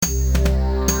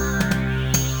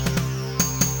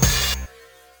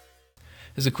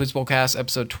This is a Quizbowl cast,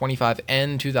 episode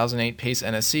 25N, 2008, Pace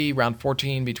NSC, round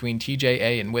 14 between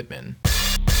TJA and Whitman.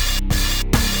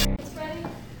 Ready?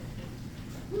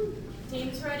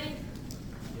 Teams ready?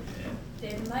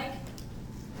 Dave and Mike?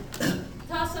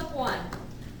 Toss-up 1.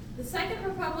 The Second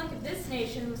Republic of this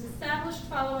nation was established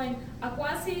following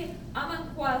Akwasi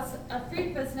Amankwaz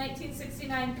Afrika's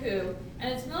 1969 coup,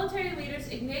 and its military leaders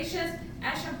Ignatius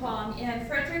Acheampong and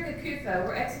Frederick Akufa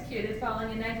were executed following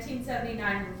a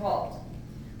 1979 revolt.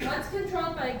 Once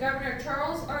controlled by Governor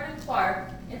Charles Arden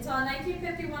Clark, it saw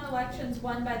 1951 elections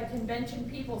won by the Convention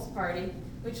People's Party,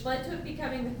 which led to it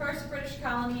becoming the first British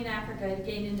colony in Africa to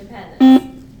gain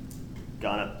independence.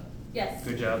 Ghana. Yes.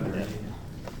 Good job, Dirty.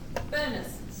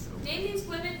 Bonus. Name these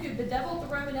women who bedeviled the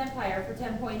Roman Empire for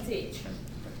 10 points each.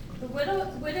 The widow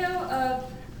of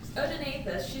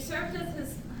Odenathus, she served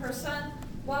as her son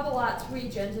Wabalot's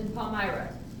regent in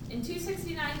Palmyra. In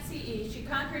 269 CE, she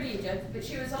conquered Egypt, but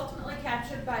she was ultimately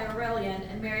captured by Aurelian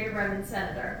and married a Roman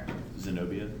senator.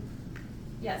 Zenobia.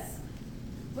 Yes.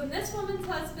 When this woman's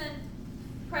husband,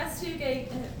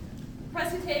 Prasutagus,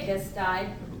 died,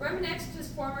 Rome annexed his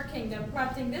former kingdom,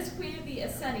 prompting this queen of the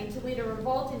Iceni to lead a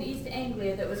revolt in East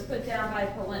Anglia that was put down by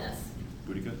Paulinus.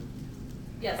 Boudica.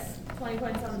 Yes, 20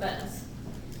 points on the bonus.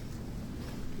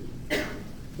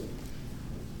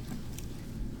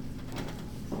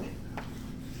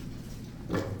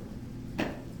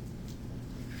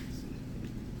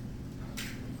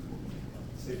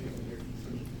 See if you can hear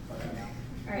me.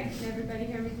 All right, can everybody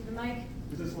hear me through the mic?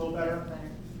 Is this a little better?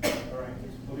 All right,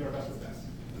 we'll do our best with this.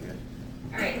 Okay.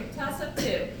 All right, toss-up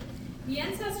 2. The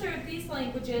ancestor of these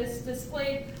languages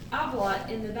displayed ablaut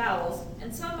in the vowels,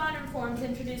 and some modern forms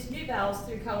introduced new vowels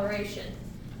through coloration.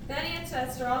 That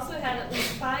ancestor also had at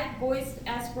least 5 voiced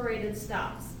aspirated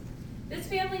stops. This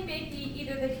family may be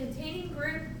either the containing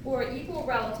group or equal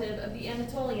relative of the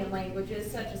Anatolian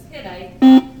languages, such as Hittite.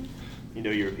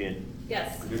 Indo-European.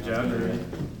 Yes. Good job, Dirty.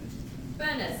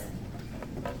 Bonus.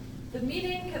 The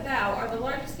Minangkabau are the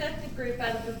largest ethnic group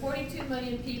out of the 42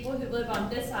 million people who live on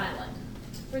this island.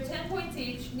 For 10 points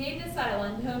each, name this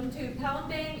island, home to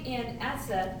Palembang and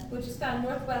Aceh, which is found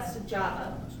northwest of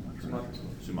Java.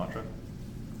 Sumatra.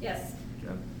 Yes.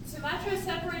 Good. Sumatra is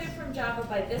separated from Java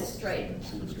by this strait.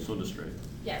 Sunda Strait.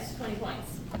 Yes, 20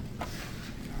 points.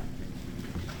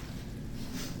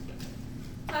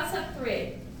 Toss-up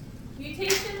 3.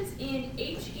 Mutations in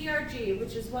HERG,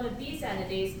 which is one of these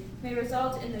entities, may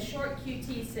result in the short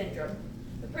QT syndrome.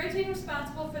 The protein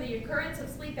responsible for the occurrence of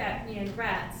sleep apnea in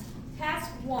rats.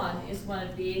 Task1 is one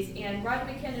of these, and Rod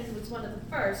McKinnon was one of the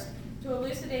first to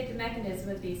elucidate the mechanism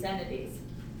of these entities.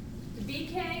 The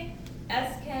BK,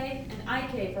 SK, and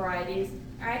IK varieties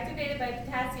are activated by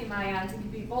potassium ions and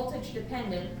can be voltage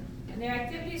dependent, and their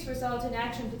activities result in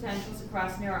action potentials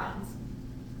across neurons.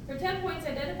 For 10 points,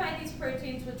 identify these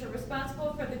proteins which are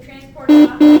responsible for the transport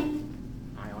of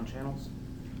Ion channels?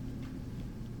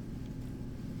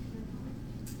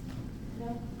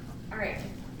 No? All right.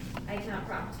 I cannot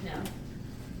prompt no.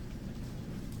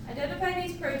 Identify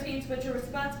these proteins which are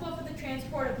responsible for the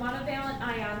transport of monovalent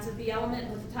ions of the element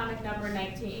with atomic number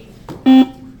 19.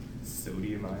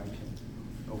 Sodium ion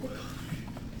channels.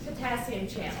 Potassium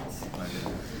channels.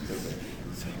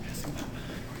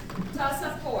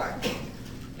 Toss-up 4.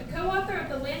 A co-author of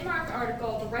the landmark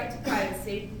article, The Right to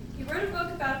Privacy, he wrote a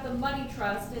book about the money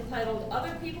trust entitled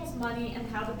Other People's Money and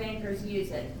How the Bankers Use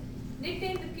It.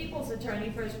 Nicknamed the People's Attorney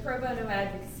for his pro bono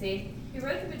advocacy, he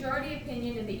wrote the majority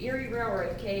opinion in the Erie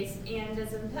Railroad case, and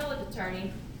as an appellate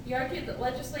attorney, he argued that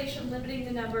legislation limiting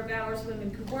the number of hours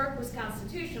women could work was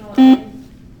constitutional.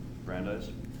 Brandeis.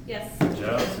 Yes. Good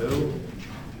job, too.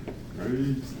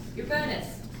 Your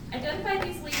bonus. Identify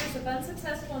these leaders of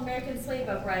unsuccessful American slave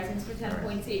uprisings for 10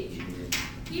 points each.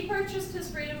 He purchased his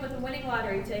freedom with a winning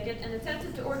lottery ticket and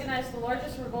attempted to organize the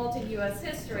largest revolt in U.S.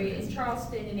 history in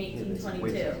Charleston in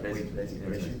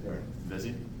 1822.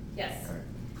 Vesey. Yes.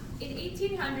 In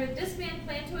 1800, this man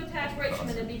planned to attack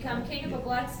Richmond and become king of a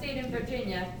black state in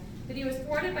Virginia, but he was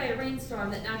thwarted by a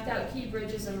rainstorm that knocked out key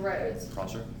bridges and roads.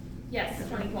 Prosser. Yes,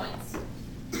 20 points.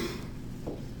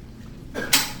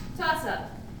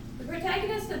 Toss-up. The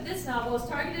protagonist of this novel is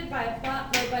targeted by a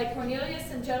plot led by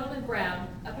Cornelius and Gentleman Brown,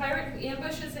 a pirate who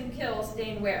ambushes and kills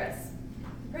Dane Waris.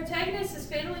 The protagonist is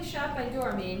fatally shot by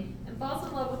Dormine and falls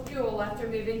in love with Jewel after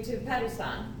moving to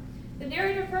Patusan. The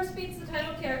narrator first meets the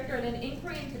title character in an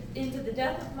inquiry into the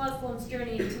death of Muslims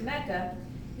journeying to Mecca,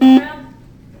 who drowned.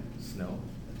 Snow?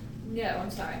 No,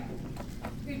 I'm sorry.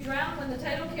 Who drowned when the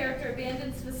title character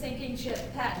abandons the sinking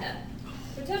ship Patna.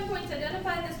 For 10 points,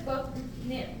 identify this book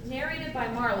narrated by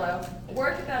Marlowe, a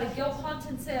work about a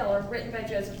guilt-haunted sailor written by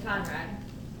Joseph Conrad.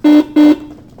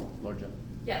 Lord Joe.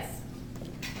 Yes.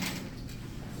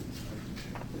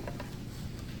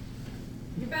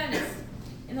 Your bonus.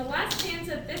 In the last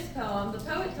stanza of this poem, the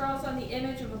poet draws on the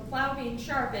image of a plow being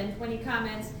sharpened when he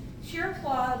comments, "Sheer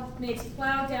clod makes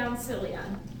plow down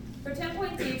Silion." For 10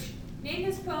 points each, name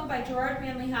this poem by Gerard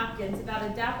Manley Hopkins about a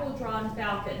dapple-drawn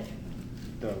falcon.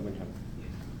 The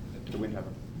Windhover. The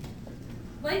Windhover.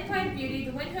 Like Pride Beauty,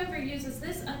 the Windhover uses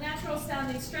this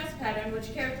unnatural-sounding stress pattern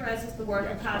which characterizes the work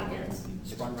of Hopkins.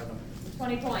 Sprung rhythm.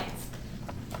 20 points.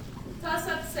 Toss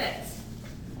up 6.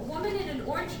 A woman in an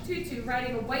orange tutu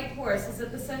riding a white horse is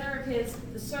at the center of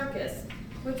The Circus,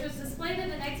 which was displayed in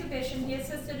an exhibition he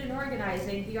assisted in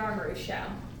organizing, the Armory Show.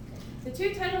 The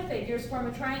two title figures form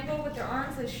a triangle with their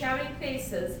arms as shouting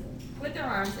faces look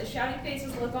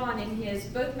on, and he is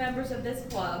both members of this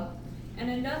club. And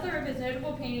another of his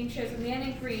notable paintings shows a man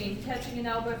in green catching an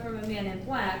elbow from a man in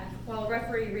black while a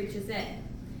referee reaches in.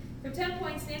 For 10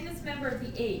 points, name this member of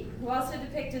the Eight, who also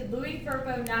depicted Louis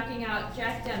Firpo knocking out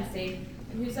Jack Dempsey,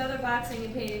 and whose other boxing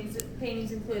and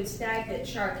paintings include Stag Bit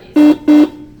Sharkies.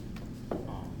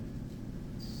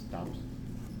 Stops.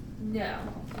 No.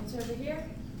 It's over here?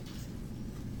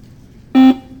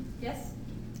 Yes?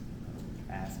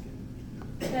 Asking.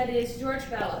 That is George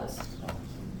Bellows.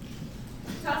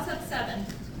 Toss up 7.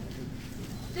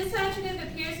 This adjective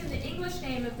appears in the English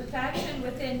name of the faction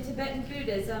within Tibetan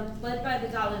Buddhism led by the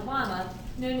Dalai Lama,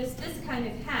 known as this kind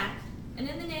of hack, and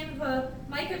in the name of a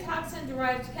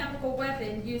mycotoxin-derived chemical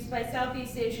weapon used by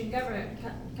Southeast Asian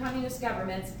communist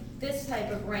governments, this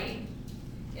type of rain.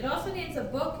 It also names a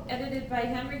book edited by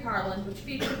Henry Harland, which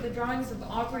featured the drawings of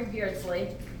Aubrey Beardsley,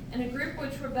 and a group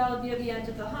which rebelled near the end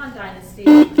of the Han Dynasty.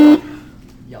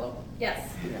 Yellow.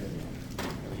 Yes.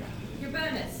 Your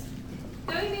bonus.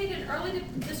 Though he made an early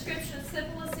description of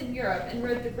syphilis in Europe and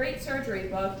wrote the Great Surgery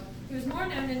book, he was more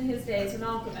known in his day as an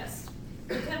alchemist.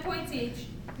 For 10 points each,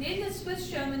 name the Swiss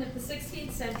showman of the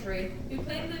 16th century who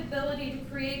claimed the ability to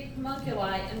create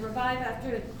homunculi and revive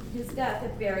after his death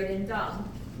if buried in dung.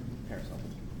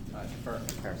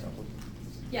 Paracelsus.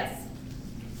 Yes.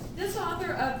 This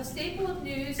author of the staple of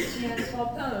news and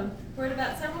poem wrote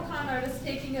about several con artists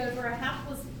taking over a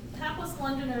hapless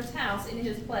Londoner's house in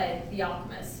his play, The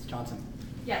Alchemist. Johnson.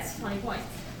 Yes, 20 points.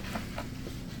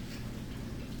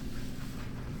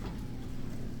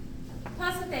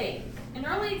 Toss up 8. An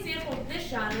early example of this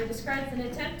genre describes an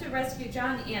attempt to rescue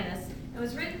John Annis and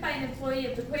was written by an employee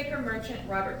of the Quaker merchant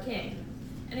Robert King.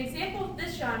 An example of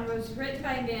this genre was written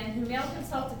by a man who mailed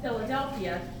himself to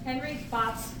Philadelphia, Henry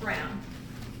Botts Brown.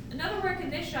 Another work in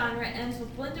this genre ends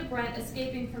with Linda Brent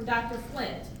escaping from Dr.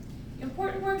 Flint.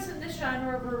 Important works in this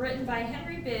genre were written by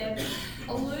Henry Bibb,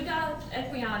 Aluda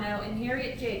Equiano, and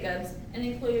Harriet Jacobs, and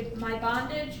include My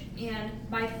Bondage and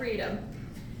My Freedom.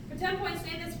 For 10 points,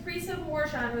 name this pre-Civil War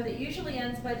genre that usually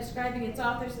ends by describing its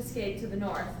author's escape to the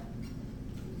North.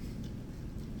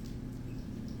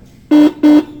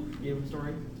 Freedom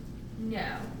story.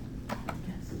 No.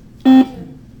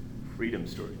 Freedom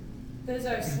story. Those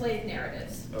are slave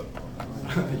narratives. Oh.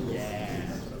 Yeah.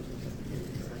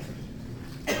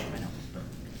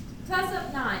 Toss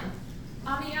up 9.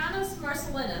 Ammianus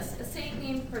Marcellinus, a saint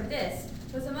named for this,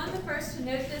 was among the first to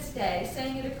note this day,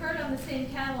 saying it occurred on the same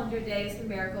calendar day as the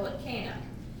miracle at Cana.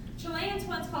 Chileans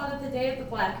once called it the Day of the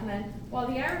Black Men, while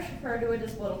the Irish refer to it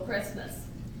as Little Christmas.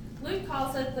 Luke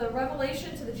calls it the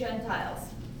Revelation to the Gentiles.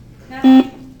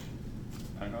 Matthew?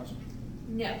 Pentecost?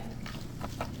 No.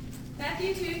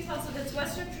 Matthew 2 tells of its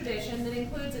Western tradition that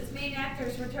includes its main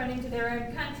actors returning to their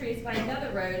own countries by another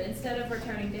road instead of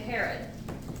returning to Herod.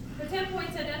 For 10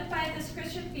 points, identify this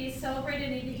Christian feast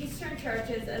celebrated in the Eastern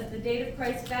churches as the date of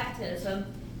Christ's baptism,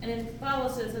 and in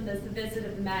Catholicism as the visit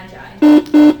of the Magi.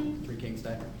 Three Kings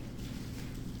Day.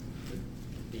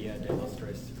 The Day of Los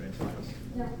Tres Reyes.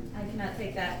 No, I cannot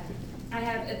take that. I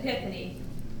have Epiphany.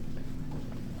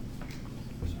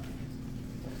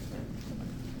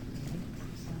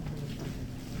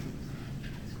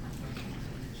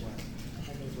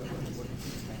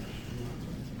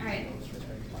 All right.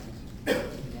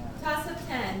 Toss up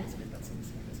 10.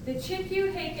 The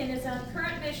Chippew Haken is on a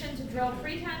current mission to drill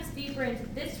 3 times deeper into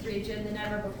this region than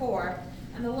ever before,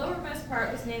 and the lowermost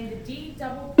part was named the D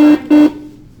double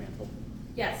prime. Mantle.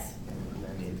 Yes.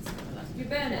 Your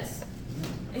bonus.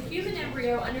 A human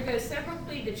embryo undergoes several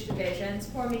cleavage divisions,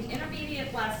 forming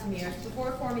intermediate blastomeres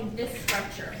before forming this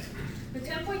structure. For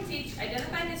 10 points each,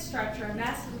 identify this structure, a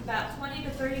mass of about 20 to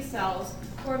 30 cells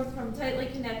formed from tightly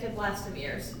connected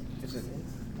blastomeres. Is it?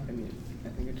 I mean, I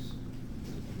think it's.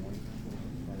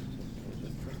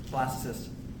 Blastocyst.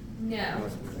 No.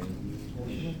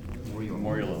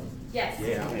 Memorial. Yes.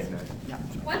 Yeah.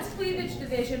 Once cleavage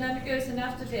division undergoes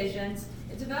enough divisions,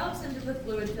 it develops into the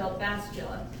fluid-filled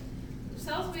vascula.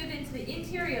 Cells move into the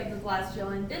interior of the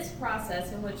blastula in this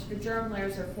process in which the germ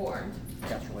layers are formed.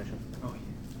 Gastrulation. Oh,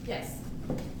 Yes.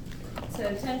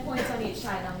 So 10 points on each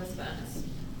side on this bonus.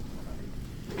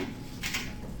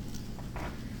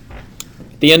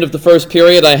 At the end of the first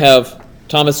period, I have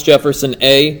Thomas Jefferson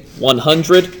A,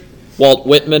 100, Walt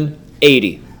Whitman,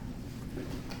 80.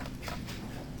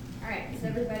 All right, is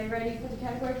everybody ready for the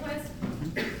category quiz?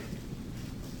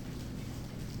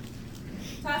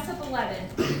 Toss-up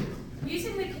 11.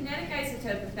 Using the kinetic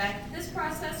isotope effect, this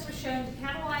process was shown to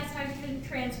catalyze hydrogen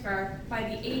transfer by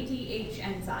the ADH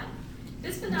enzyme.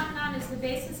 This phenomenon is the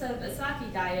basis of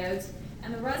Esaki diodes,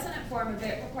 and the resonant form of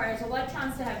it requires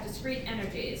electrons to have discrete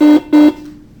energies.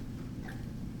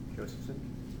 Josephson.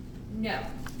 No.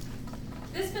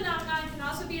 This phenomenon can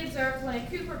also be observed when a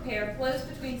Cooper pair flows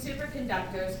between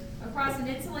superconductors across an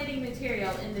insulating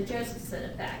material in the Josephson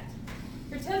effect.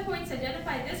 For 10 points,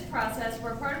 identify this process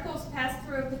where particles pass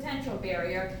through a potential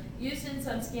barrier used in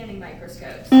some scanning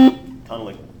microscopes.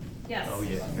 Tunneling. Yes. Oh,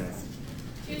 yeah.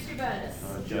 Choose your bonus.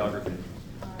 Geography.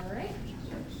 All right.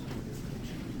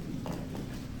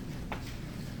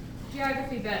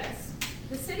 Geography bonus.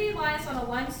 The city lies on a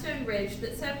limestone ridge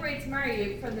that separates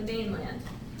Mariuk from the mainland.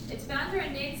 Its founder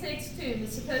and namesake's tomb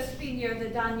is supposed to be near the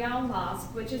Danyal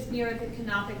Mosque, which is near the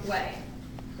Canopic Way.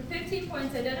 For 15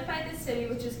 points, identify the city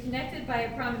which is connected by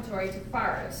a promontory to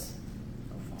Pharos.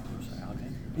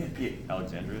 Yeah,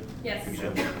 Alexandria. Yes.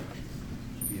 Example.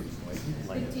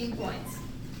 15 points.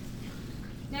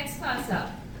 Next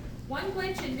toss-up. One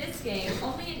glitch in this game,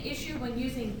 only an issue when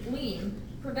using Gleam,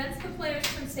 prevents the players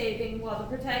from saving while the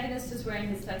protagonist is wearing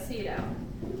his tuxedo.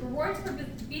 Rewards for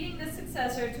beating the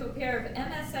successor to a pair of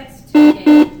MSX2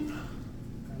 games.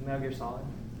 Metal Gear Solid.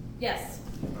 Yes.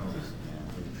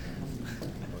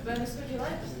 Bonus would you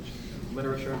like?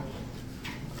 Literature.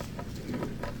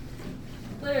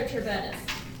 Literature bonus.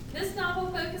 This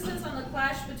novel focuses on the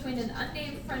clash between an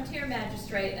unnamed frontier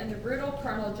magistrate and the brutal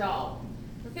Colonel Jal.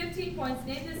 For 15 points,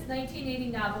 name this 1980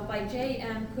 novel by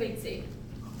J.M. Quigsy.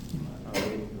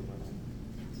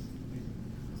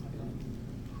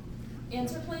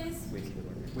 Answer, please.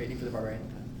 Waiting for the barbarian.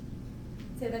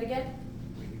 Say that again.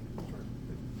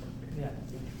 Yeah.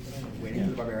 Waiting for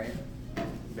the barbarian.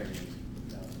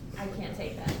 I can't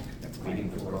take that. Waiting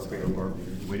for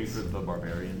the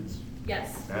barbarians.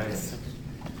 Yes. Nice.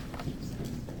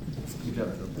 Good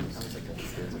job.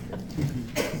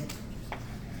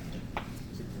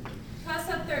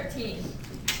 Toss-up 13.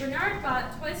 Bernard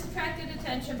Bott twice attracted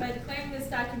attention by declaring this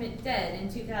document dead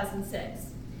in 2006.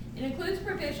 It includes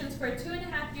provisions for a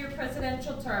 2.5-year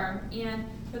presidential term, and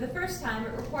for the first time,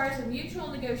 it requires a mutual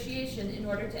negotiation in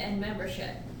order to end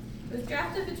membership. It was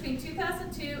drafted between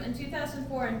 2002 and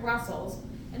 2004 in Brussels,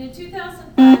 and in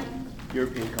 2005...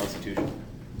 European Constitution.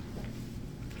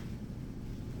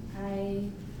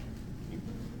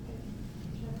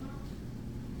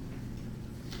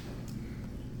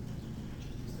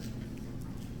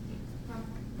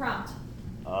 Prompt.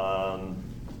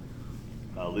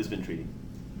 Lisbon Treaty.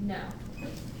 No. All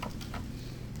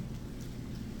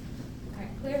right,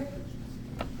 clear?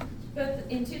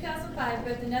 In 2005,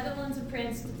 both the Netherlands and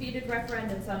France defeated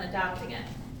referendums on adopting it.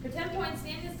 For 10 points,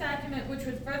 name this document which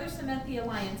would further cement the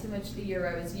alliance in which the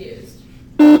euro is used.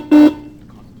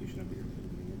 Constitution of the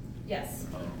European Union. Yes.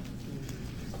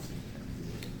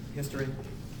 History.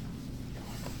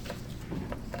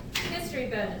 History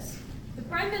bonus. The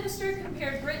Prime Minister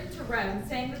compared Britain to Rome,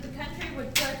 saying that the country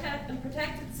would protect and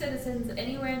protect its citizens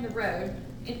anywhere in the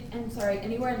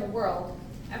anywhere in the world,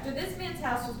 after this man's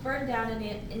house was burned down in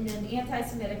an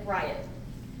anti-Semitic riot.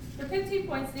 For 15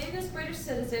 points, name this British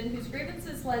citizen whose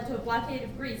grievances led to a blockade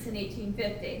of Greece in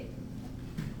 1850.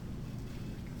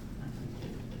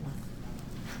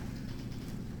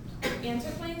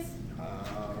 Answer, please.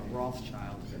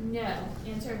 Rothschild. No.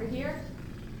 Answer over here.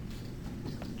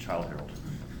 Child Herald.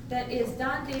 That is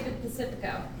Don David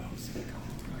Pacifico.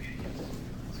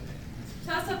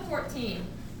 Toss-up 14.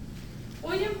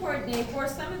 William Courtney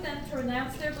forced some of them to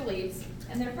renounce their beliefs,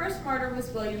 and their first martyr was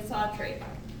William Sawtrey.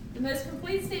 The most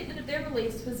complete statement of their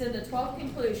beliefs was in the 12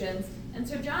 Conclusions, and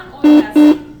Sir John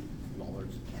Oldcastle...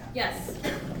 Lollards. Yes.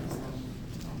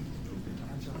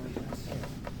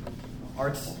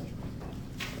 Arts.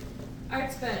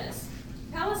 Arts bonus.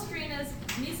 Palestrina's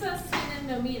Missa Sine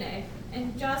Nomine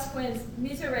and Josquin's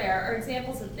Miserere are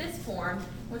examples of this form,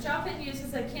 which often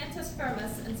uses a cantus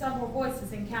firmus and several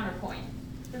voices in counterpoint.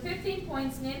 For 15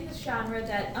 points, name the genre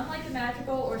that, unlike a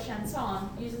madrigal or chanson,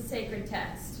 uses sacred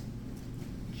text.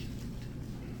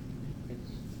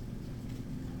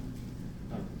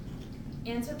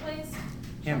 Answer, please.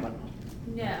 Hamlet.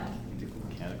 No.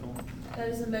 Mechanical. That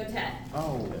is a motet.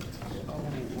 Oh. Oh,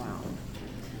 wow.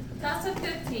 Toss-up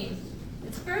 15.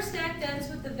 Its first act ends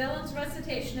with the villain's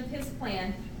recitation of his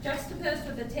plan, juxtaposed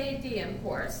with a Te Deum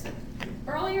chorus.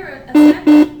 Earlier,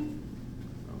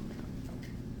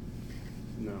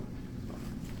 No.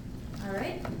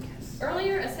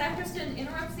 Earlier, a sacristan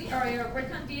interrupts the aria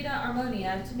Recondita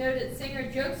Harmonia to note its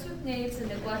singer jokes with knaves and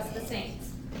neglects the saints.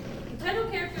 The title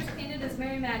character is painted as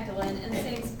Mary Magdalene and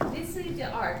sings Vici de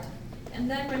Art, and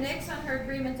then reneges on her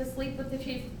agreement to sleep with the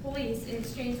chief of police in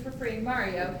exchange for freeing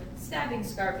Mario, stabbing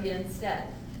Scarpia instead.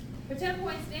 For 10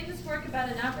 points, name this work about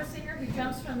an opera singer who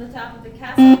jumps from the top of the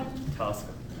castle.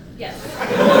 Tosca. Yes. It's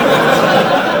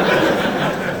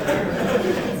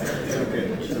okay.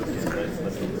 It's okay.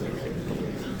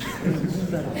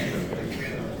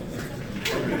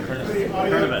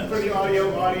 For the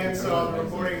audio audience on the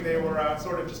recording, they were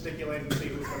sort of gesticulating to see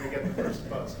who's going to get the first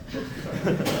buzz.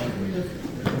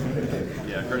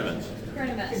 Yeah, current events.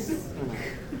 Current events.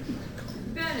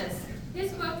 Bonus.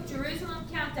 His book, Jerusalem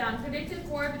Countdown, predicted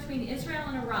war between Israel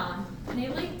and Iran, and he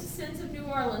linked sins of New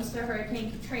Orleans to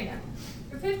Hurricane Katrina.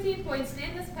 For 15 points,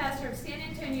 name this pastor of San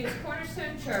Antonio's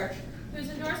Cornerstone Church, whose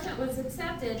endorsement was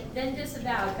accepted, then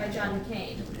disavowed by John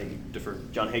McCain. Defer.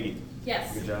 John Hagee.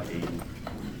 Yes. Good job.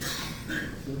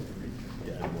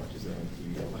 Dad watches that on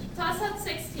TV. Toss-up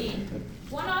 16.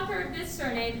 One author of this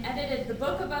surname edited The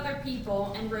Book of Other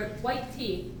People and wrote White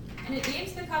Teeth, and it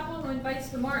names the couple who invites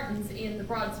the Martins in The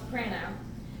Broad Soprano.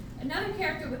 Another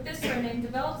character with this surname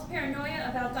develops paranoia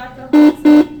about Dr.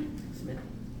 Holmes. Smith?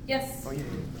 Yes. Oh, yeah.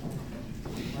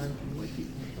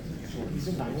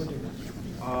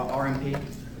 RMP?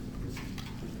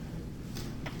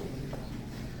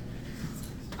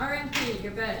 RMP,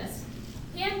 your bonus.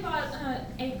 Hand bought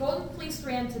a golden fleece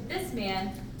ram to this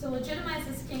man to legitimize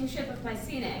his kingship of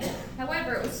Mycenae.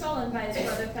 However, it was stolen by his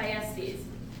brother Thyestes.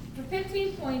 For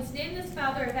 15 points, name this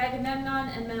father of Agamemnon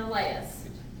and Menelaus.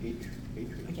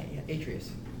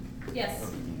 Atreus.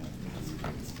 Yes.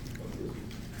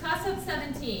 Toss-up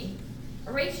 17.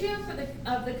 A ratio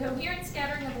of the coherent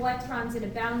scattering of electrons in a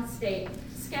bound state,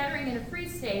 scattering in a free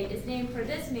state, is named for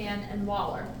this man and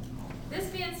Waller. This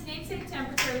man's namesake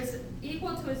temperature is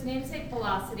equal to his namesake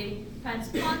velocity times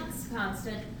Planck's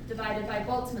constant divided by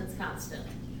Boltzmann's constant.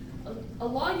 A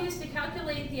law used to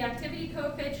calculate the activity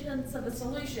coefficients of a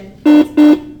solution.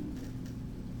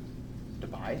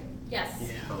 Divide?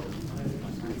 Yes.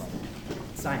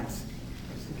 Science.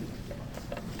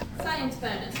 Science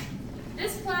bonus.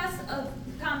 This class of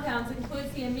compounds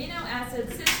includes the amino acid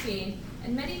cysteine,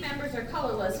 and many members are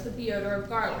colorless with the odor of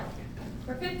garlic.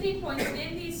 For 15 points,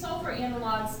 name these sulfur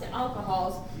analogs to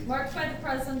alcohols marked by the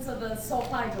presence of a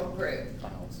sulfhydryl group.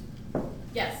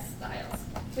 Yes, thiols.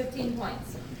 15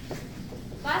 points.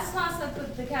 Last toss-up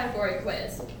of the category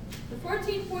quiz. The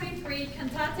 1443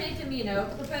 Cantate Domino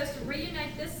proposed to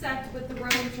reunite this sect with the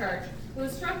Roman Church, who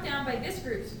was struck down by this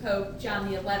group's pope, John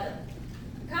XI. A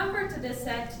convert to this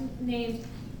sect named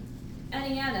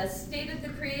Annianus stated the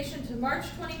creation to March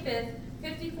 25th,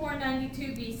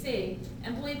 5492 BC,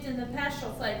 and believed in the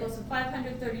paschal cycles of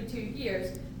 532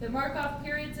 years that mark off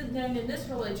periods known in this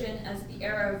religion as the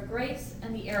era of grace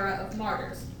and the era of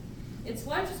martyrs. Its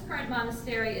largest current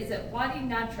monastery is at Wadi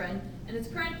Natron, and its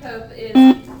current pope is...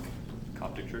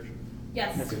 Coptic Church.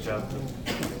 Yes. Good job.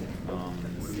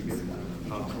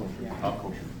 Pop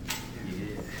culture.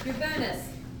 Your bonus.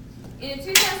 In a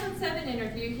 2007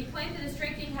 interview, he claimed that his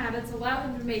drinking habits allow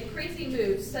him to make crazy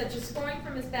moves, such as scoring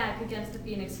from his back against the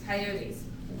Phoenix Coyotes.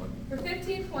 For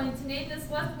 15 points, name this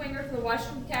left winger for the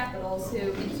Washington Capitals, who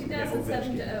in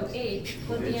 2007 to 08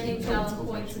 led the NHL in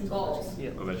points and goals.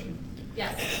 Ovechkin.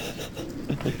 Yes.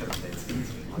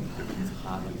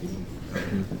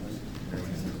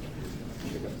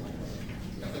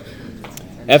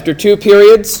 After two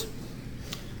periods,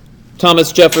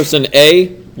 Thomas Jefferson A,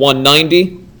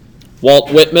 190.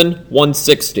 Walt Whitman,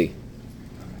 160.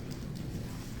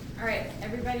 All right,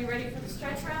 everybody ready for the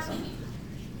stretch round?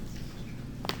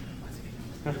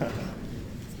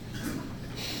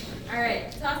 All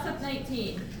right, toss up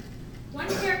 19. One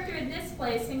character in this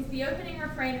play sings the opening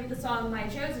refrain of the song My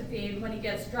Josephine when he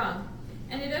gets drunk,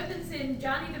 and it opens in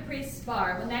Johnny the Priest's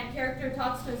bar when that character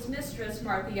talks to his mistress,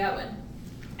 Martha Owen.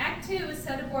 Act 2 is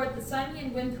set aboard the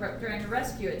Simeon Winthrop during a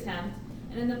rescue attempt,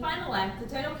 and in the final act, the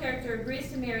title character agrees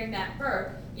to marry Matt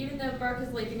Burke, even though Burke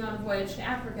is leaving on a voyage to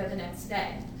Africa the next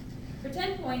day. For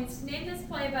 10 points, name this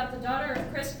play about the daughter of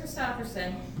Chris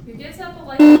Christopherson, who gives up a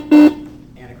life...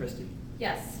 Anna Christie.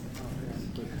 Yes.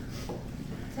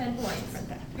 10 points.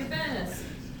 Your bonus.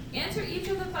 Answer each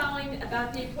of the following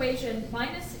about the equation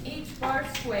minus h bar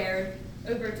squared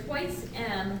over twice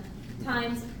m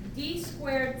times d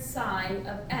squared psi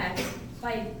of x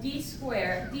by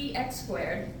dx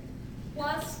squared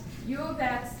plus U of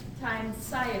x times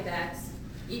psi of x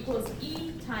equals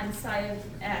E times psi of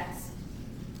x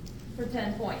for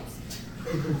 10 points.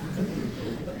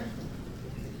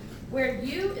 Where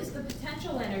U is the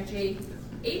potential energy,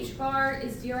 H bar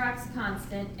is Dirac's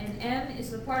constant, and M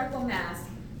is the particle mass,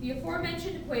 the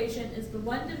aforementioned equation is the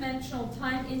one-dimensional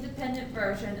time-independent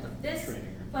version of this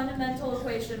fundamental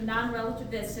equation of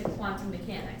non-relativistic quantum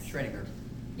mechanics. Schrödinger.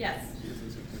 Yes.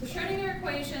 The Schrödinger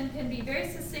equation can be very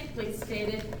succinctly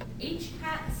stated: H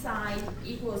hat psi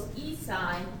equals E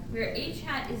psi, where H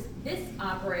hat is this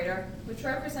operator, which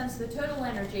represents the total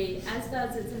energy, as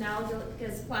does its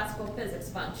analogous classical physics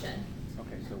function.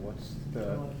 Okay, so what's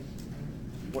the,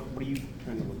 what are you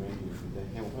trying to look at here?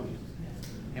 The Hamiltonian?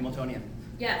 Hamiltonian.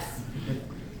 Yes.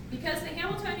 Because the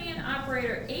Hamiltonian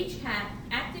operator H hat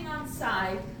acting on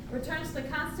psi returns the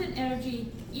constant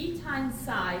energy E times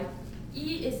psi.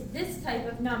 E is this type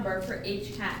of number for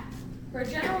H hat. For a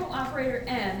general operator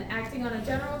M acting on a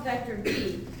general vector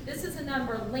V, this is a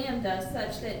number lambda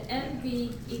such that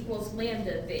MV equals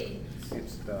lambda V.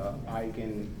 It's the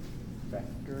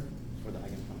eigenvector or the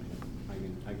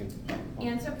eigenfunction?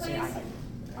 Answer, please.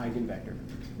 Eigenvector.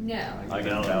 No.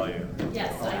 Eigenvalue.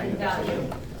 Yes,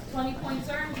 eigenvalue. 20 points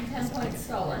earned and 10 points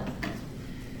stolen.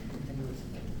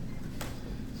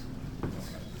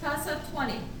 Toss-up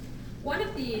 20. One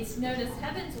of these, known as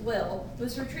Heaven's Will,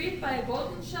 was retrieved by a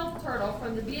golden shelf turtle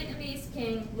from the Vietnamese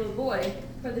king Le Loi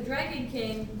for the dragon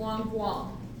king Long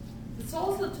Vuong. The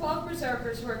souls of the 12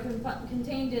 berserkers were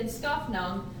contained in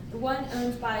Skofnung, the one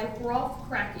owned by Rolf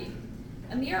Kraki.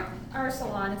 Amir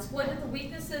Arsalan exploited the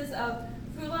weaknesses of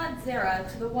Fulad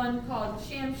Zera to the one called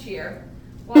Shamshir,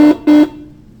 while...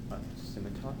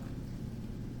 Scimitar?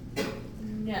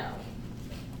 No.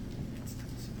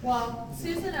 While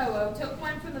Susanoo took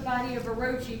one from the body of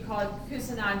Orochi called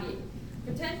Kusanagi.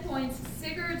 For 10 points,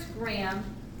 Sigurd's Graham,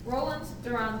 Roland's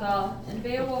Durandal, and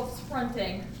Beowulf's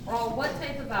Fronting are all what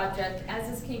type of object,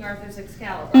 as is King Arthur's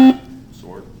Excalibur?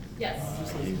 Sword. Yes.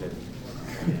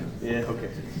 Yeah, okay.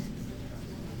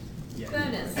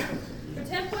 Bonus. For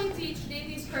 10 points each, name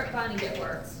these Kurt Vonnegut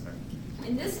works.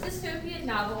 In this dystopian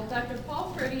novel, Dr.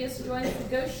 Paul Proteus joins the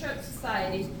Ghost Ship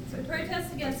Society to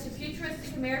protest against a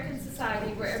futuristic American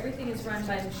society where everything is run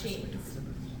by machines.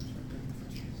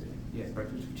 Yeah,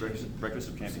 Breakfast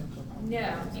of Champions. No.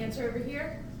 Answer over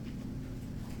here?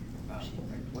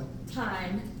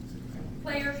 Time.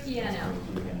 Player piano.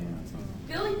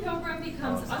 Billy Pilgrim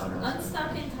becomes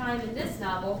unstuck in time in this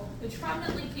novel, which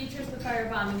prominently features the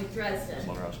firebombing of Dresden.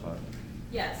 Slaughterhouse Five.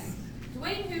 Yes.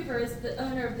 Dwayne Hoover is the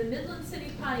owner of the Midland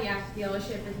City Pontiac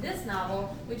dealership in this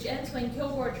novel, which ends when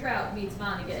Kilgore Trout meets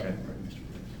Vonnegut.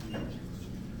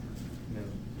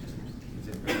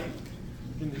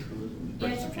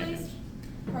 Answer, please.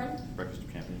 Pardon? Breakfast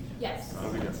of Champions. Yes.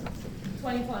 Oh, we got some.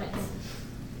 20 points.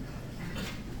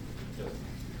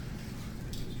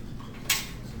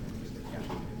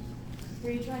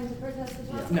 Were you trying to protest as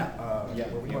well? No. Yeah,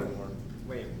 were we What- having one?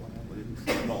 Wait,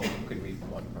 Well, could we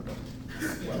one protest?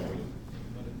 Well,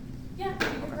 Yeah, you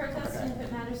can protest, and if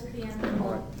it matters at the end,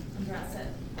 we'll address it.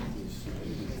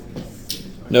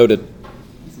 Noted.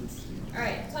 All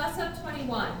right, toss-up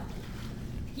 21.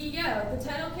 Guillot, the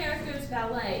title character's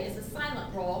valet, is a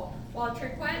silent role, while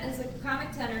Triquet is a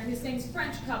comic tenor who sings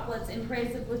French couplets in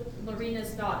praise of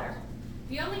Larina's daughter.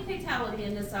 The only fatality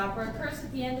in this opera occurs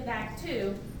at the end of Act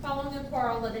 2, following a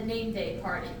quarrel at a name day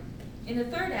party. In the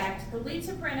third act, the lead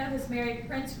soprano has married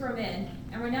Prince Romin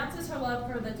and renounces her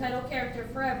love for the title character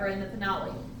forever in the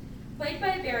finale. Played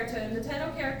by baritone, the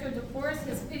title character deplores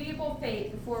his pitiable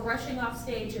fate before rushing off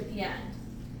stage at the end.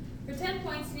 For 10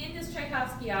 points, name this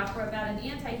Tchaikovsky opera about an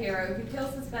anti-hero who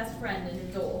kills his best friend in a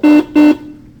duel.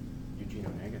 Eugene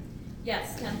Onegin.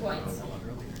 Yes, 10 points.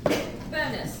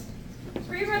 Bonus.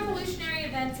 Pre-revolutionary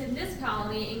events in this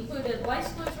colony included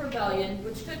Leisler's Rebellion,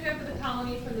 which took over the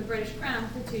colony from the British Crown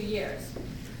for 2 years.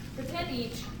 For 10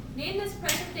 each, name this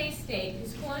present-day state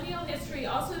whose colonial history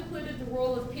also included the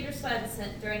rule of Peter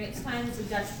Stuyvesant during its time as a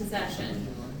Dutch possession.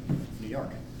 New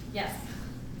York. Yes.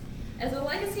 As a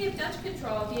legacy of Dutch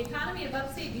control, the economy of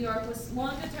upstate New York was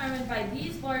long determined by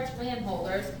these large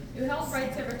landholders who held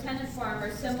rights over tenant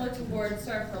farmers similar to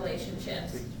lord-serf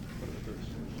relationships.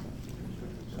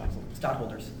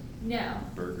 Stockholders. No.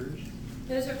 Burgers.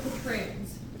 Those are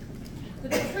patroons. The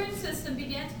patroon system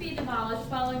began to be demolished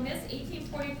following this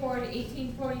 1844 to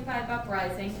 1845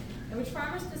 uprising, in which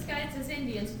farmers disguised as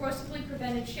Indians forcibly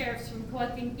prevented sheriffs from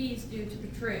collecting fees due to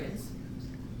patroons.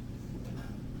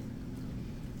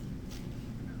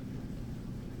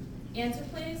 Answer,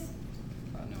 please.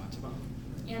 No answer.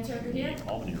 Answer over here.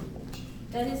 Albany reports.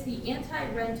 That is the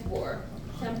anti-rent war.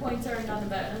 10 points earned on the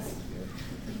bonus.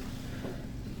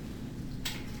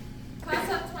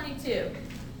 Toss-up 22.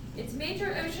 Its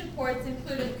major ocean ports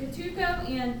included Katuko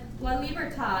and La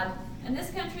Libertad, and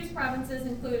this country's provinces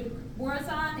include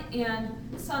Morazan and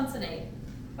Sonsonate.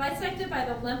 Bisected by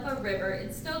the Lempa River,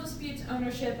 it still disputes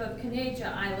ownership of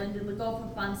Canaja Island in the Gulf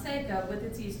of Fonseca with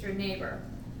its eastern neighbor.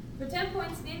 For 10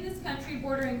 points, name this country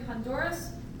bordering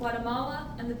Honduras,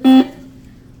 Guatemala, and the Pacific.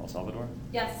 El Salvador?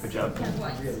 Yes, Good job. 10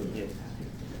 points. Yeah.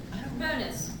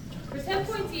 Bonus. For 10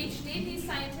 points each, name these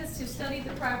scientists who studied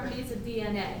the properties of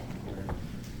DNA.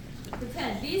 For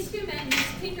 10, these two men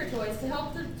used Tinker Toys to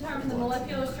help determine the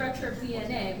molecular structure of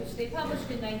DNA, which they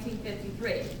published in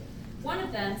 1953. One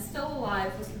of them, still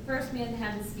alive, was the first man to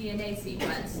have his DNA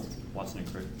sequenced. Watson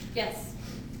and Crick? Yes.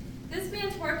 This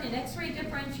man's work in X-ray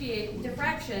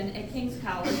diffraction at King's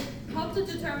College helped to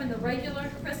determine the regular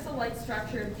crystal-like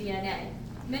structure of DNA.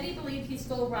 Many believe he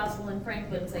stole Rosalind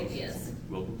Franklin's ideas.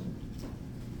 Wilkins?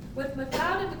 With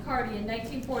McLeod and McCarty in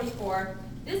 1944,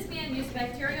 this man used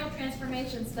bacterial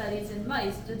transformation studies in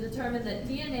mice to determine that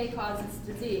DNA causes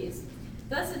disease,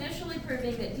 thus initially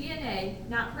proving that DNA,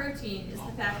 not protein, is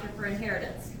the factor for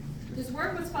inheritance. His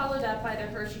work was followed up by the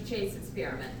Hershey-Chase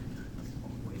experiment.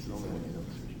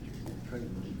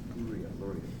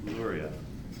 Luria?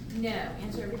 No.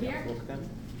 Answer over here. Brooke then?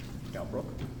 Yeah, Brooke.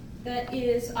 That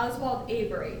is Oswald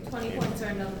Avery. 20 points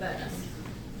earned on the bonus.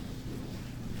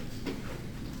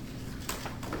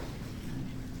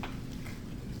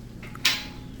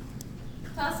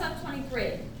 Toss-up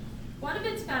 23. One of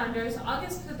its founders,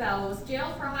 August Bebel, was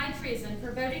jailed for high treason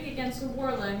for voting against a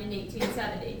war loan in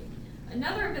 1870.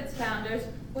 Another of its founders,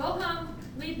 Wilhelm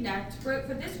Liebknecht, wrote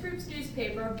for this group's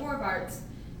newspaper, Vorwärts,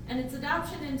 and its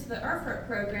adoption into the Erfurt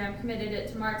program committed it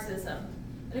to Marxism.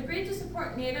 It agreed to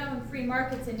support NATO and free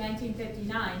markets in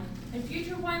 1959, and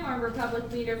future Weimar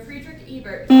Republic leader Friedrich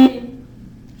Ebert became...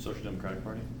 Social Democratic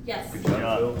Party? Yes. Good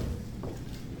job.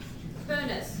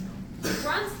 Bonus.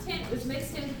 Bronze tint was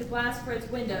mixed into the glass for its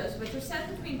windows, which are set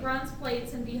between bronze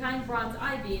plates and behind bronze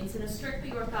I-beams in a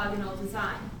strictly orthogonal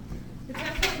design. For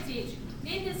 10 points each,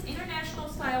 name this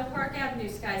international-style Park Avenue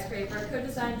skyscraper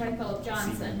co-designed by Philip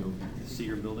Johnson.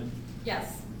 Seagram Building?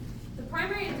 Yes. The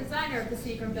primary designer of the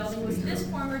Seagram building was this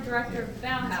former director of the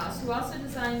Bauhaus, who also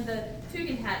designed the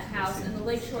Tugendhat House and the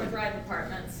Lakeshore Drive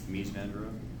apartments. Mies van der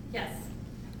Rohe? Yes.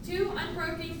 Two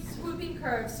unbroken swooping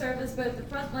curves serve as both the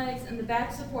front legs and the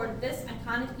back support of this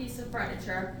iconic piece of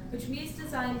furniture, which Mies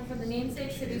designed for the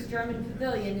namesake city's German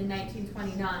pavilion in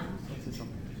 1929.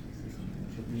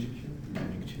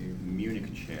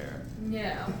 Munich chair.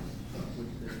 No.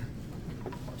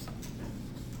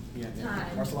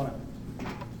 Time. Barcelona.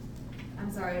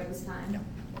 I'm sorry, it was time.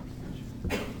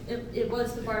 It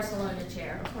was the Barcelona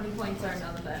chair. 20 points earned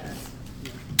on the bonus.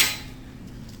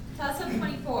 Toss-up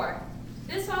 24.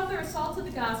 This author assaulted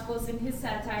the Gospels in his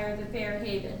satire, The Fair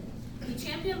Haven. He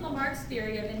championed Lamarck's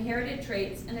theory of inherited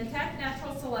traits and attacked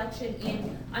natural selection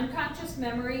in Unconscious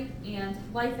Memory and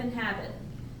Life and Habit.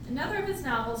 Another of his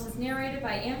novels is narrated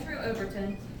by Andrew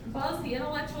Overton and follows the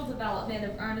intellectual development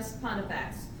of Ernest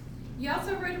Pontifex. He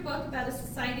also wrote a book about a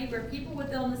society where people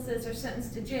with illnesses are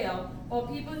sentenced to jail, while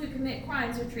people who commit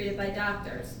crimes are treated by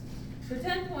doctors. For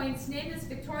 10 points, name this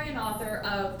Victorian author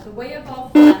of The Way of All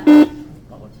Flesh.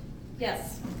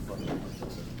 Yes.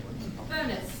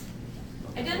 Bonus.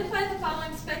 Identify the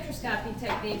following spectroscopy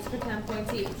techniques for 10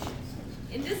 points each.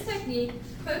 In this technique,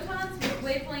 photons with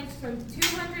wavelengths from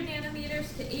 200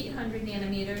 nanometers to 800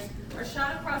 nanometers are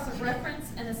shot across a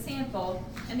reference and a sample,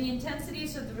 and the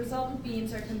intensities of the resultant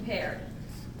beams are compared.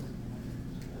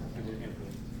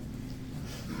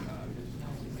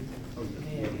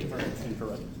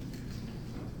 Infrared.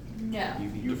 No.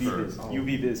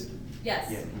 UV vis. Yes.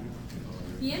 Yeah.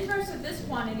 The inverse of this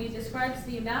quantity describes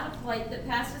the amount of light that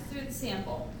passes through the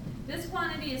sample. This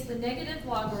quantity is the negative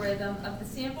logarithm of the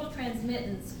sample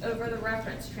transmittance over the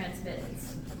reference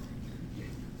transmittance.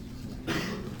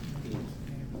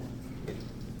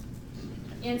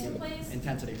 Answer, please.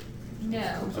 Intensity. No.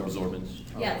 Absorbance?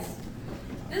 Yes.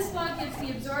 This law gives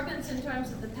the absorbance in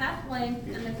terms of the path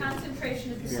length and the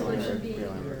concentration of the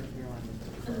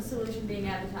solution being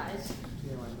advertised.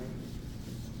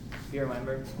 Beer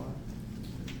Weinberg.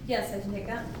 Yes, I can take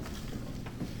that.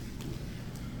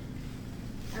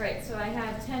 All right, so I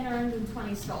have 10 earned and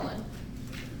 20 stolen.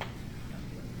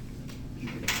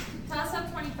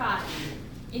 Toss-up 25.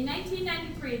 In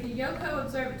 1993, the Yoko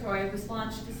Observatory was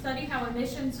launched to study how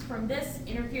emissions from this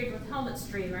interfered with helmet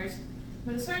streamers,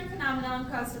 but a certain phenomenon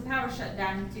caused a power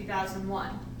shutdown in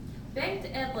 2001.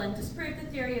 Bengt Edlund disproved the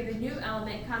theory of a new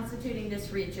element constituting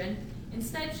this region,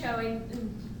 instead showing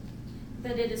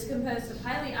that it is composed of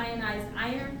highly ionized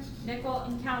iron, nickel,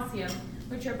 and calcium,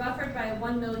 which are buffered by a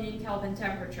 1 million Kelvin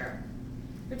temperature.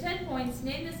 For 10 points,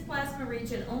 name this plasma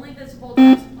region only visible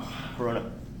to... Corona.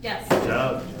 Yes.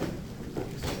 Job.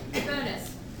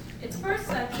 Bonus. Its first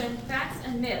section, Facts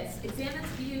and Myths, examines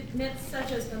myths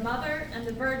such as the Mother and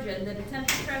the Virgin that attempt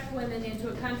to trap women into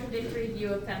a contradictory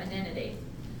view of femininity.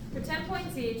 For 10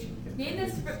 points each, name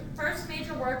this first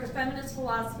major work of feminist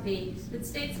philosophy that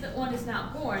states that one is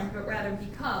not born, but rather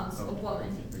becomes a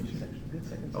woman.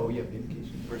 Oh, yeah,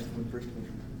 vindication. First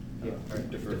one. Yeah, all right,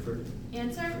 defer.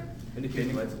 Answer?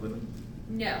 Vindicating rights of women.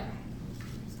 No.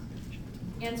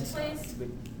 Answer, please?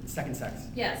 Second sex.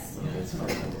 Yes.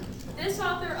 This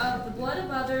author of The Blood of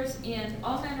Others and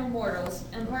All Men Are Mortals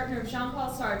and partner of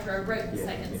Jean-Paul Sartre wrote the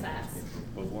second sex.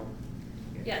 Beauvoir.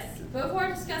 Yes.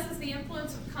 Beauvoir discusses the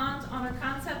influence of Kant on our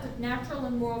concept of natural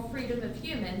and moral freedom of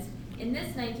humans in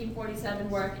this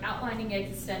 1947 work outlining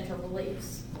existential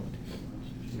beliefs.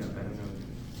 No, I don't know.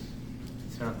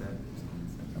 It's not that.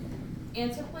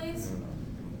 Answer, please?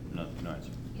 No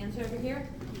answer. Answer over here.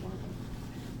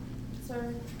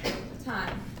 Sir,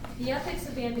 time. The ethics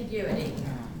of ambiguity.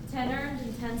 10 earned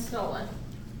and 10 stolen.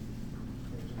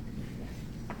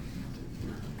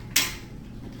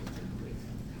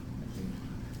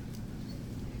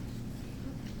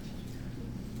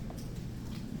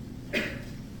 I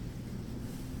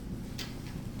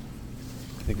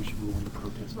think we should move on to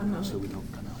protest now so we don't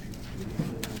come out here.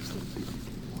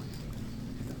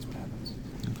 If that's what happens.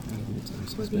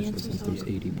 For the answers Those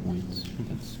 80 points.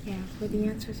 yeah, for the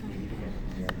answers on the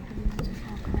answers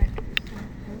all correct.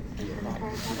 So, for the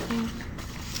paragraph thing,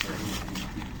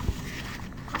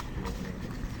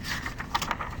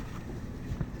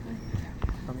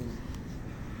 I mean,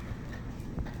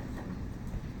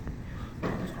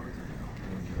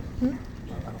 I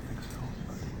don't think so.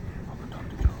 But I'll go talk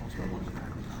to Charles. But what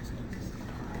exactly is it?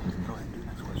 Go ahead and do the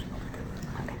next question. I'll take care of it.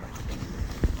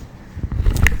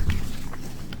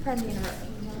 Pardon the interruption.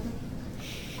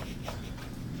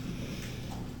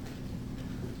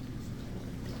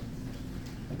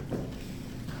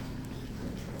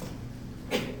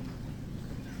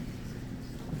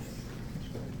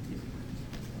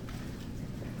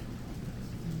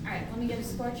 All right, let me get a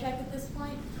score check at this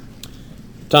point.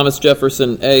 Thomas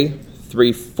Jefferson A,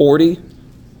 340.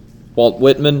 Walt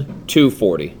Whitman,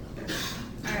 240.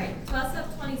 All right,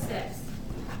 toss-up 26.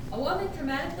 A woman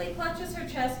dramatically clutches her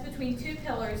chest between two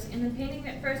pillars in the painting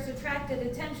that first attracted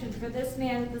attention for this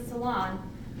man at the salon.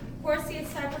 Corsius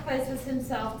sacrifices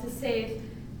himself to save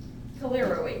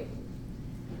Caleruy.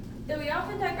 Though we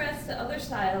often digress to other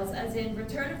styles, as in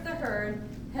Return of the Herd,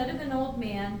 Head of an Old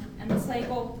Man, and the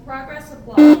cycle Progress of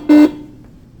Love.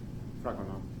 Fragment.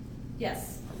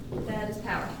 Yes, that is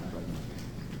power.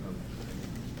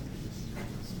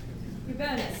 Your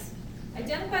bonus.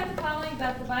 Identify the following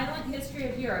about the violent history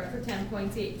of Europe for 10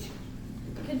 points each.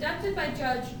 Conducted by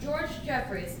Judge George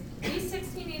Jeffreys, these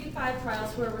 1685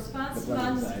 trials were a response to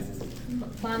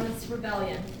Monmouth's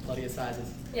rebellion. Bloody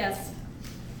assizes. Yes.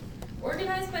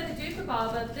 Organized by the Duke of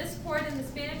Alva, this court in the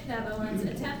Spanish Netherlands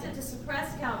attempted to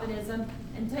suppress Calvinism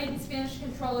and tighten Spanish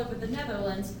control over the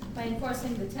Netherlands by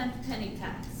enforcing the 10th penny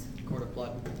tax. Court of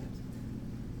blood.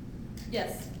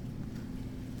 Yes.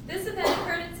 This event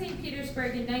occurred in St.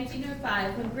 Petersburg in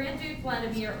 1905 when Grand Duke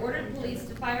Vladimir ordered police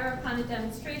to fire upon a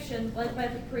demonstration led by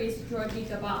the priest Georgy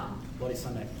Gabon. Bloody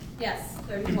Sunday. Yes,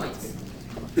 30 points.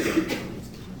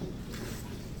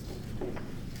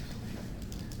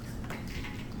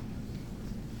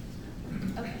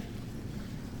 Okay.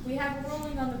 We have a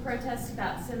ruling on the protest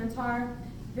about scimitar.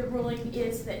 The ruling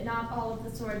is that not all of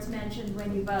the swords mentioned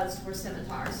when you buzzed were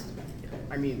scimitars.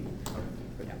 I mean,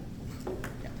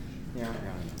 yeah.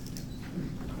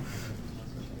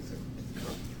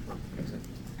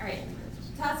 All right,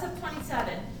 toss-up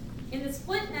 27. In the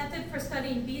split method for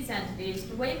studying these entities,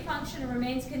 the wave function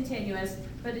remains continuous,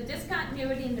 but a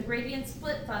discontinuity in the gradient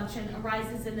split function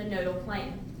arises in the nodal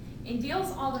plane. In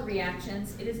Diehl's Alder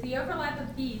reactions, it is the overlap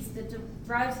of these that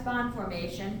drives bond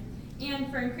formation, and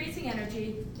for increasing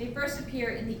energy, they first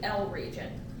appear in the L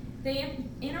region. They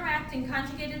interact in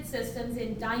conjugated systems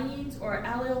in dienes or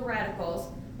allyl radicals,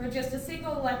 where just a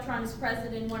single electron is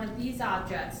present in one of these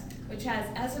objects, which has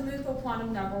azimuthal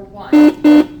quantum number 1.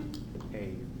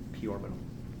 A p orbital.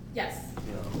 Yes,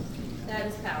 that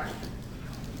is power.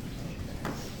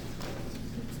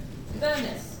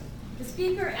 Bonus. The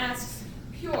speaker asks,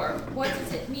 pure, what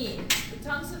does it mean? The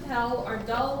tongues of hell are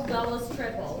dull, dullest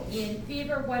triple in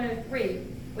Fever 103,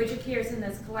 which appears in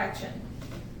this collection.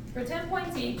 For 10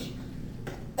 points each,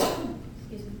 excuse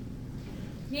me,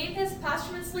 name this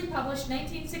posthumously published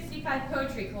 1965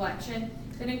 poetry collection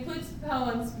that includes the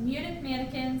poems Munich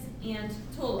Mannequins and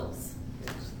Tulips.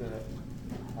 It's the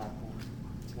platform.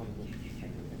 It's one of the.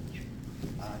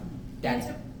 Daddy.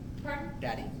 Answer, pardon?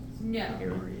 Daddy. No.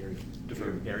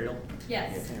 Ariel?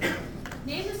 Yes.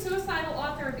 Name the suicidal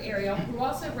author of Ariel, who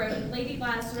also wrote Lady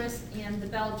Lazarus and The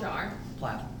Bell Jar.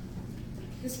 Platt.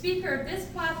 The speaker of this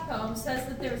Plath poem says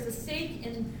that there is a stake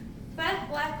in fat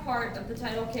black heart of the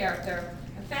title character,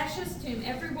 a fascist whom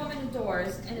every woman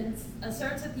adores, and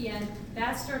asserts at the end,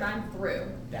 "Bastard, I'm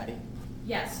through." Daddy.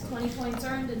 Yes, 20 points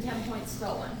earned and 10 points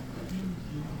stolen.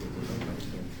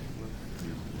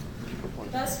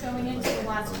 Thus, going into the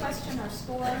last question, our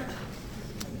score.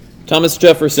 Thomas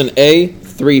Jefferson A,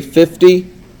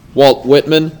 350. Walt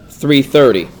Whitman,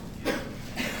 330.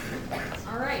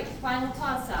 All right, final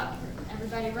toss-up.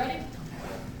 Everybody ready?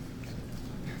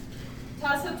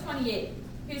 Toss-up 28.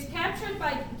 He was captured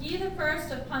by Guy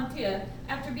I of Ponthieu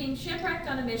after being shipwrecked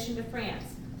on a mission to France.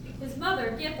 His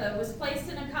mother, Githa, was placed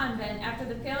in a convent after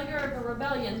the failure of a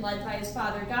rebellion led by his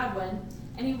father, Godwin,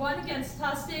 and he won against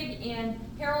Tostig and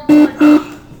Harold.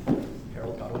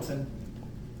 Harold Godwinson.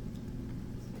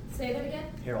 Say that again?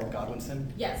 Harold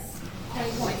Godwinson. Yes.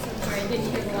 20 points. I'm sorry, I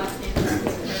didn't hear the last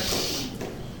answer.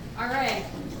 All right.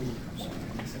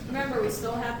 Remember, we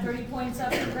still have 30 points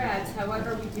up for grabs.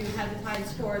 However, we do have the tied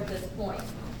score at this point.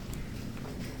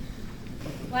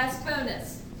 Last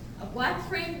bonus. A black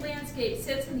framed landscape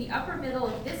sits in the upper middle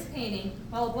of this painting,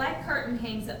 while a black curtain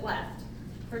hangs at left.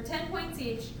 For 10 points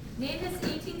each, name this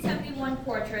 1871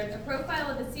 portrait, a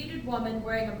profile of a seated woman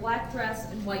wearing a black dress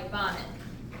and white bonnet.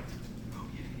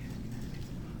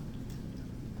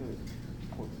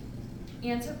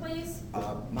 Answer, please?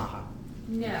 Maha.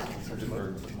 No.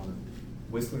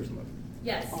 Whistler's mother.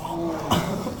 Yes. All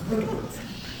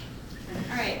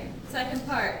right, second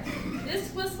part.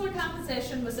 This Whistler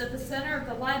composition was at the center of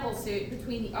the libel suit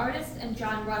between the artist and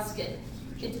John Ruskin.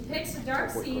 It depicts a dark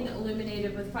scene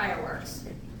illuminated with fireworks.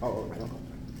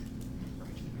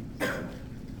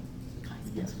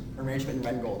 Yes. Arrangement in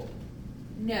red and gold.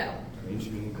 No.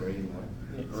 Arrangement in gray and white.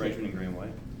 Arrangement in green and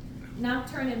white.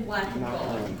 Nocturne in black and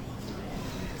gold.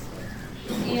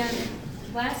 And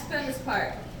last bonus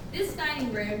part. This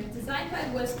dining room, designed by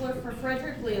Whistler for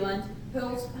Frederick Leland,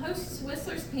 hosts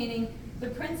Whistler's painting, The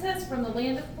Princess from the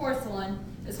Land of Porcelain,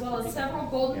 as well as several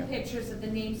golden pictures of the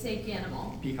namesake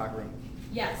animal. Peacock room.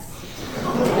 Yes.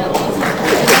 All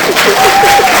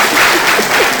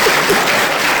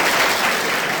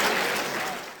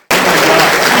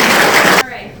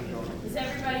right. Is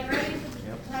everybody ready for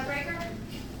the tiebreaker?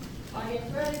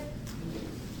 Audience ready?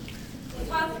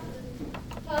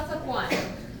 Toss-up 1.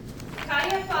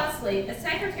 Kaya Fosley, a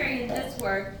secretary in this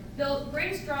work,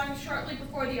 brings drawings shortly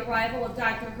before the arrival of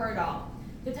Dr. Herdall.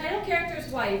 The title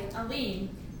character's wife, Aline,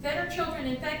 fed her children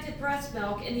infected breast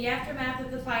milk in the aftermath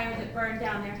of the fire that burned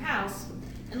down their house.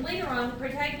 And later on, the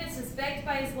protagonist is begged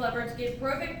by his lover to give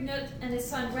Brovik Knut and his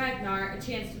son Ragnar a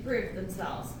chance to prove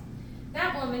themselves.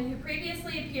 That woman, who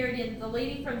previously appeared in The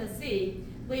Lady from the Sea,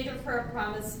 later for a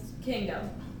promised kingdom.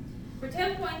 For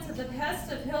 10 points at the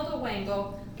behest of Hilda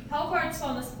Wangel, Helvard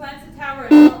saw the Splendid Tower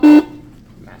of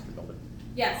Master builder.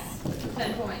 Yes,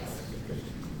 10 points.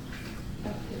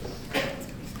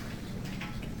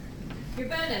 Your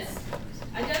bonus.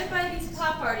 Identify these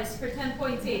pop artists for 10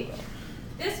 points each.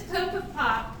 This Pope of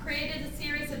Pop created a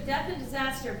series of death and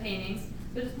disaster paintings,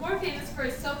 but is more famous for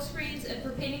his silk screens and for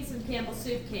painting some Campbell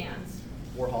soup cans.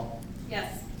 Warhol.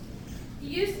 Yes. He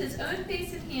used his own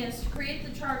face and hands to create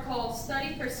the charcoal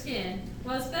Study for Skin,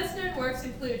 while his best-known works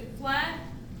include Flag,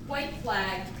 White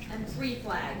Flag, and Three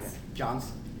Flags.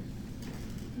 Johns.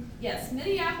 Yes,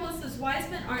 Minneapolis'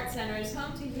 Wiseman Art Center is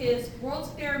home to his World's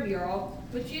Fair mural,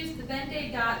 which used the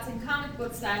Ben-Day dots in comic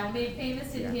book style made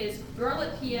famous in his Girl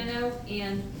at Piano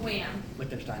and Wham!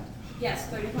 Liechtenstein. Yes,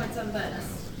 30 points on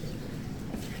bonus.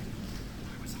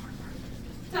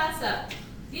 Toss up.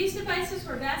 These devices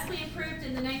were vastly improved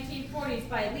in the 1940s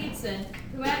by Leedson,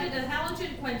 who added a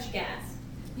halogen quench gas.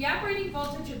 The operating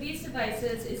voltage of these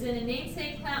devices is in a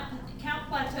namesake Count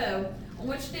Plateau, on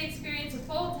which they experience a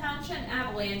full Townshend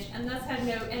avalanche and thus have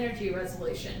no energy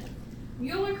resolution.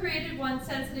 Mueller created one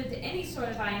sensitive to any sort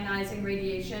of ionizing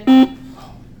radiation.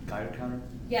 Geiger counter?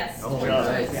 Yes. Oh,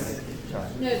 yes.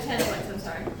 No, 10 points, I'm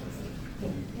sorry.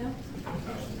 No?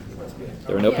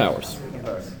 There are no powers.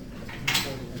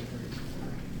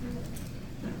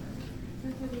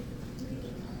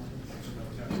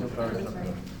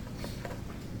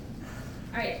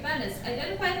 All right, bonus.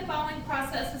 Identify the following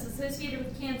processes associated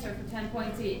with cancer for 10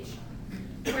 points each.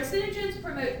 Carcinogens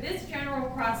promote this general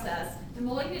process, the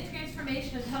malignant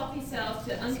transformation of healthy cells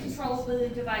to uncontrollably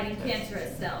dividing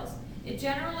cancerous cells. It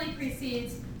generally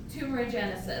precedes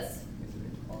tumorigenesis.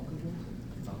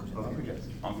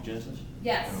 Oncogenesis?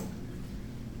 Yes.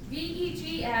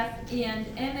 VEGF and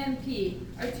MMP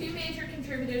are two major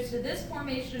contributors to this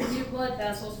formation of new blood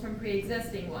vessels from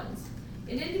pre-existing ones.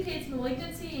 It indicates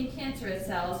malignancy in cancerous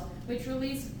cells, which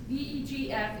release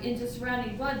VEGF into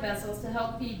surrounding blood vessels to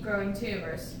help feed growing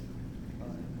tumors.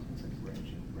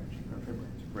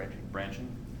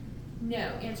 Branching. No.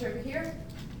 Answer over here.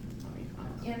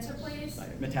 Answer, please.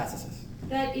 Metastasis.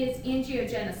 That is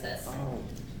angiogenesis. Oh.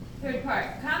 Third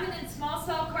part, common in small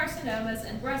cell carcinomas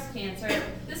and breast cancer,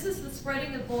 this is the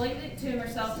spreading of malignant tumor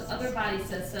cells to other body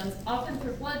systems, often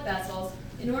through blood vessels,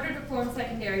 in order to form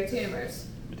secondary tumors.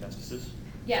 Metastasis.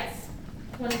 Yes.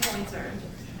 20 points earned.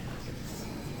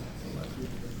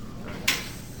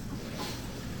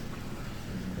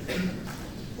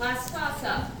 Last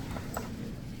toss-up.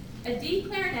 A D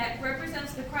clarinet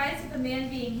represents the cries of a man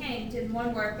being hanged in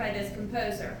one work by this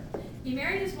composer. He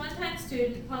married his one-time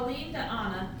student, Pauline de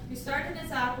Anna, who starred in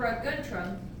his opera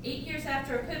Guntram, 8 years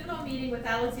after a pivotal meeting with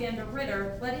Alexander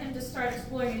Ritter led him to start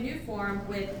exploring a new form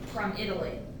with From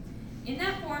Italy. In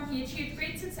that form, he achieved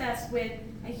great success with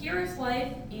A Hero's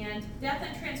Life and Death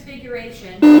and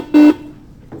Transfiguration.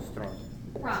 Strong.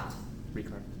 Prompt.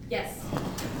 Recurrent. Yes.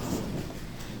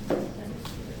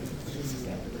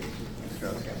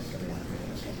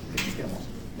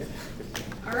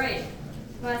 All right,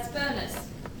 last bonus.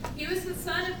 He was the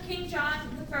son of King John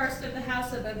I of the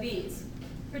House of Aviz.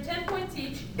 For 10 points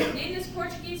each, name this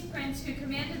Portuguese prince who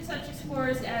commanded such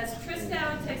explorers as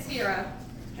Tristão and Teixeira.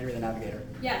 Henry the Navigator.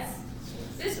 Yes.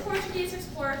 This Portuguese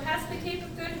explorer passed the Cape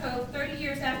of Good Hope 30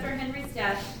 years after Henry's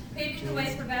death, paving the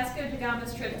way for Vasco da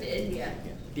Gama's trip to India.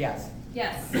 Diaz.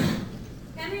 Yes.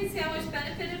 Henry's sailors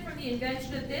benefited from the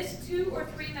invention of this 2- or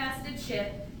 3-masted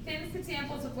ship, famous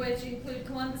examples of which include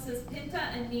Columbus's Pinta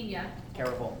and Nina.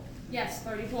 Caraful. Yes,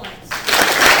 30 points.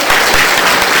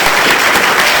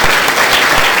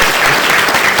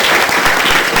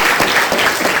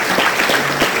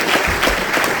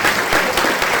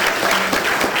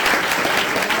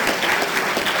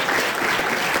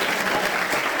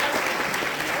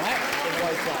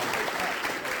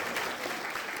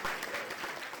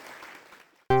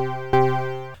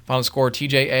 Final score,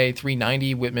 TJA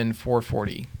 390, Whitman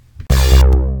 440.